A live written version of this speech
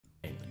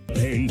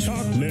champagne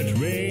chocolate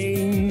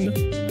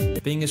rain.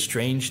 Being a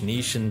strange,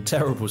 niche, and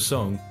terrible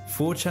song,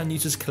 4chan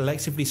users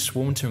collectively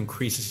swarmed to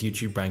increase its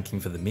YouTube ranking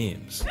for the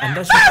memes. And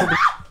as you probably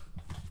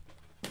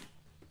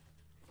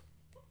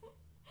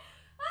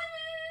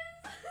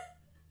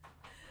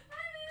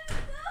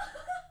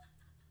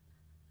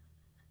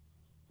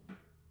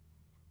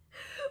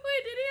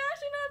Wait, did he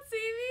actually not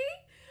see me?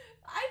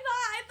 I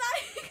thought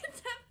he could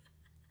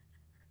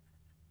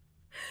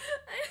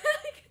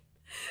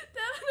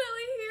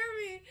definitely hear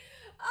me.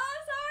 Oh,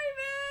 sorry,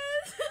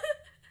 miss.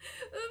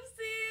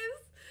 Oopsies.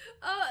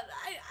 Oh,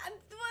 I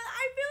feel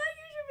like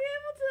you should be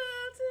able to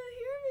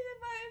hear me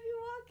if you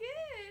walk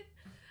in.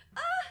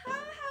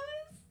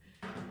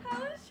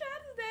 How is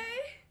Chad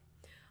today?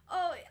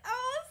 Oh,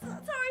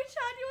 sorry,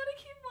 Chad. You want to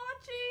keep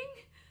watching?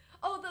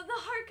 Oh, the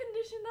heart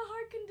condition.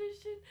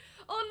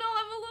 Oh no,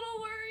 I'm a little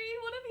worried.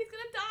 What if he's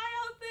gonna die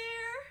out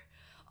there?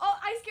 Oh,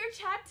 I scared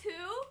Chad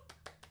too.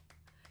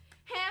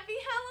 Happy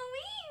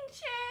Halloween,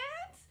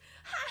 Chad.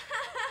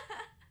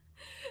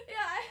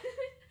 Yeah,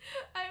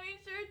 I made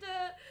sure to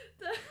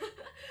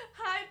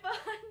hide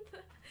behind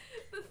the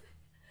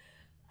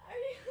Are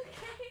you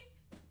okay?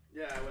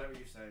 Yeah, whatever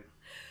you say.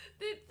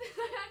 Did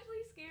that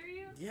actually scare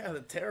you? Yeah,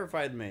 that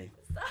terrified me.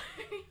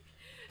 Sorry.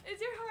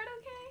 Is your heart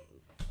okay?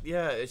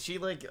 Yeah, she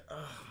like,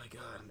 oh my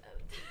god.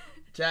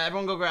 Chad,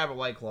 everyone go grab a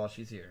White Claw.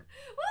 She's here.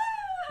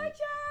 Woo! Hi,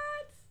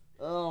 Chad.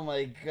 Oh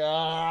my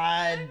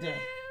god. Hi, miss.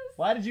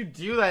 Why did you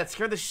do that? It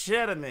scared the shit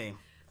out of me.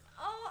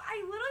 Oh, I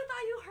literally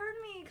thought you heard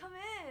me come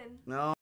in. No.